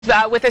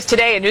with us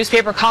today, a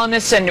newspaper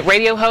columnist and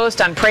radio host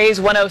on Praise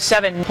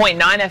 107.9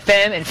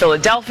 FM in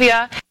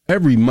Philadelphia.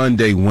 Every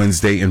Monday,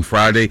 Wednesday, and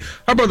Friday,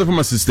 our brother from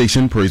our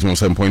station, Praise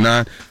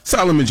 107.9,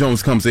 Solomon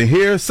Jones comes in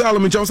here.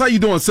 Solomon Jones, how you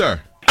doing,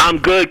 sir? I'm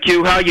good,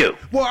 Q. How are you?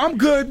 Well, I'm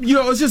good. You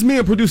know, it's just me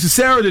and producer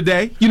Sarah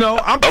today. You know,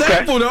 I'm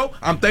thankful, though.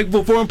 I'm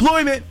thankful for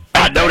employment.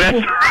 I know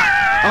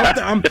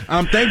that.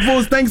 I'm thankful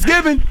it's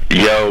Thanksgiving.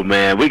 Yo,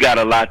 man, we got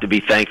a lot to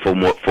be thankful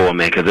for,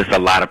 man, because there's a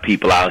lot of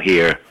people out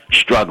here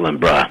struggling,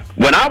 bruh.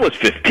 When I was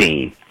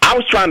 15, I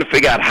was trying to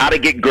figure out how to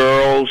get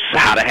girls,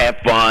 how to have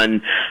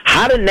fun,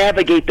 how to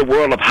navigate the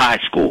world of high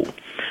school.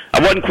 I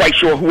wasn't quite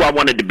sure who I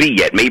wanted to be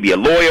yet. Maybe a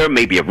lawyer,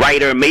 maybe a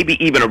writer,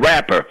 maybe even a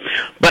rapper.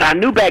 But I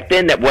knew back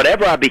then that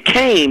whatever I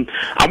became,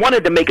 I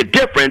wanted to make a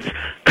difference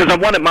because I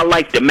wanted my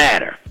life to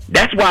matter.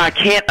 That's why I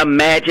can't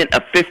imagine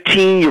a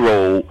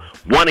 15-year-old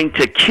wanting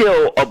to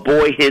kill a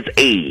boy his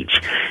age.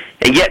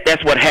 And yet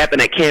that's what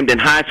happened at Camden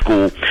High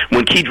School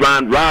when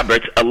Kedron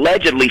Roberts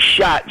allegedly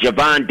shot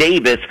Javon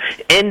Davis,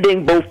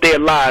 ending both their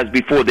lives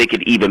before they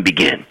could even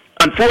begin.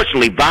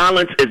 Unfortunately,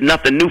 violence is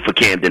nothing new for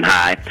Camden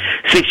High.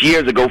 6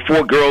 years ago,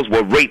 4 girls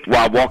were raped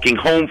while walking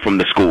home from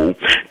the school.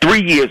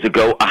 3 years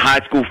ago, a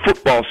high school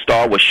football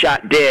star was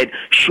shot dead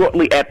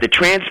shortly after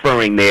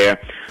transferring there.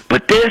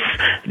 But this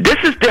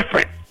is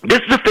different. This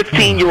is a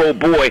 15-year-old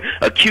boy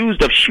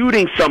accused of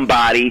shooting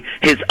somebody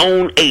his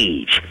own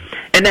age.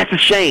 And that's a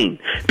shame,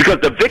 because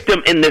the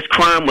victim in this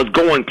crime was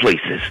going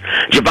places.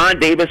 Javon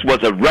Davis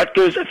was a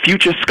Rutgers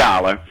future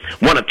scholar,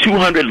 one of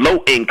 200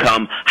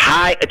 low-income,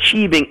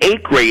 high-achieving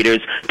 8th graders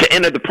to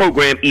enter the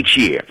program each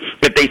year.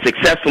 If they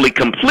successfully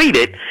complete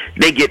it,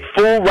 they get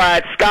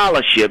full-ride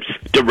scholarships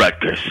to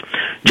Rutgers.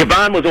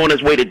 Javon was on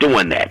his way to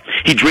doing that.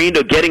 He dreamed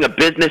of getting a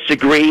business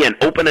degree and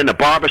opening a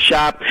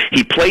barbershop.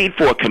 He played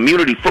for a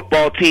community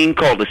football team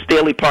called the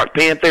Staley Park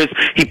Panthers.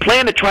 He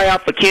planned to try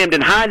out for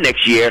Camden High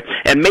next year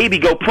and maybe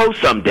go pro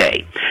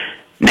someday.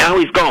 Now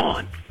he's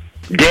gone,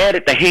 dead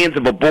at the hands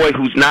of a boy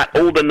who's not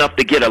old enough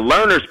to get a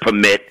learner's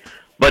permit,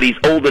 but he's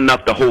old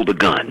enough to hold a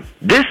gun.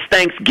 This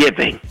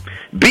Thanksgiving,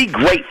 be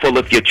grateful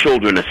if your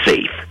children are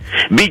safe.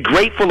 Be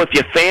grateful if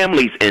your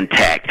family's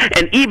intact.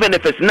 And even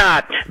if it's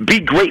not, be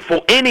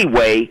grateful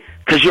anyway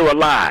because you're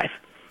alive.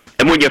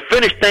 And when you're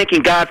finished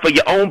thanking God for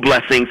your own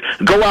blessings,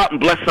 go out and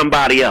bless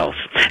somebody else.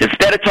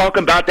 Instead of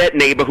talking about that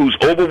neighbor who's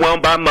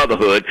overwhelmed by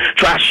motherhood,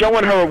 try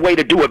showing her a way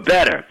to do it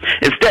better.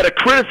 Instead of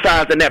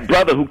criticizing that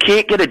brother who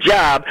can't get a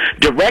job,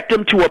 direct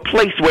him to a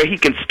place where he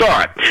can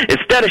start.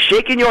 Instead of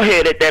shaking your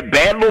head at that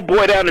bad little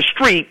boy down the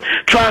street,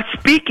 try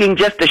speaking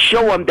just to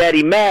show him that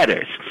he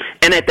matters.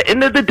 And at the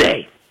end of the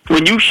day,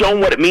 when you've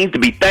shown what it means to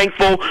be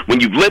thankful, when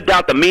you've lived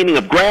out the meaning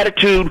of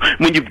gratitude,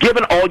 when you've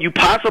given all you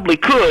possibly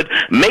could,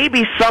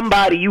 maybe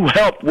somebody you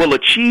helped will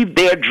achieve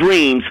their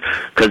dreams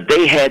because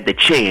they had the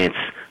chance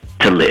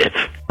to live.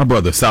 My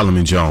brother,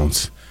 Solomon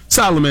Jones.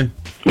 Solomon,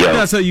 what can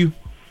I tell you?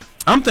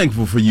 I'm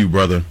thankful for you,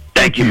 brother.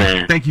 Thank you,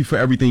 man. Thank you for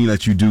everything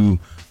that you do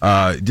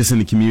just in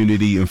the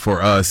community and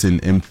for us.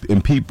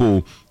 And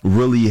people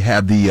really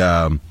have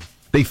the...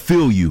 they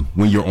feel you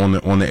when you're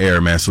on the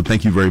air, man. So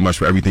thank you very much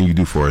for everything you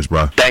do for us,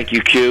 bro. Thank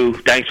you, Q.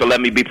 Thanks for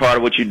letting me be part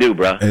of what you do,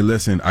 bro. Hey,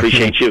 listen,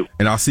 appreciate you.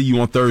 And I'll see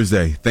you on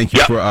Thursday. Thank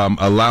you for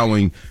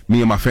allowing me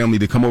and my family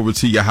to come over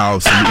to your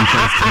house. And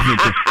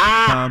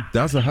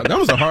that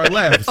was a hard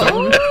laugh.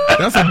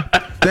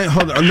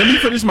 Hold on, let me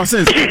finish my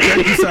sentence.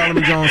 Thank you,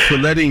 Solomon Jones, for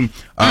letting me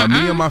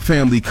and my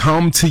family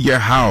come to your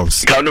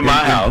house. Come to my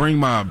house.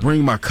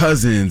 Bring my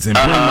cousins and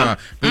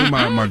bring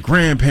my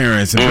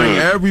grandparents and bring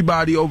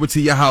everybody over to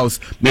your house.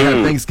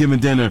 Thanksgiving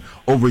dinner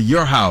over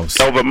your house.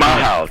 Over my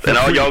house. And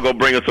all y'all go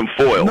bring us some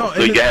foil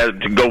so you guys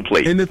can go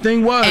plate. And the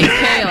thing was... And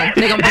kale.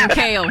 They're going to bring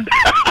kale.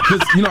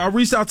 Because, I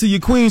reached out to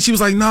your queen. She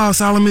was like, nah,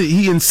 Solomon,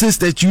 he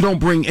insists that you don't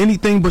bring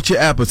anything but your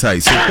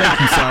appetite. So thank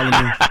you,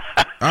 Solomon.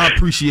 I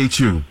appreciate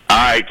you. All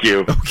right,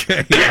 Q.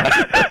 Okay.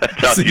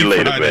 Talk to you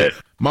later, man.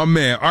 My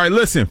man. All right,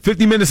 listen,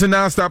 50 minutes of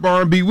nonstop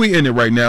R&B. We in it right now.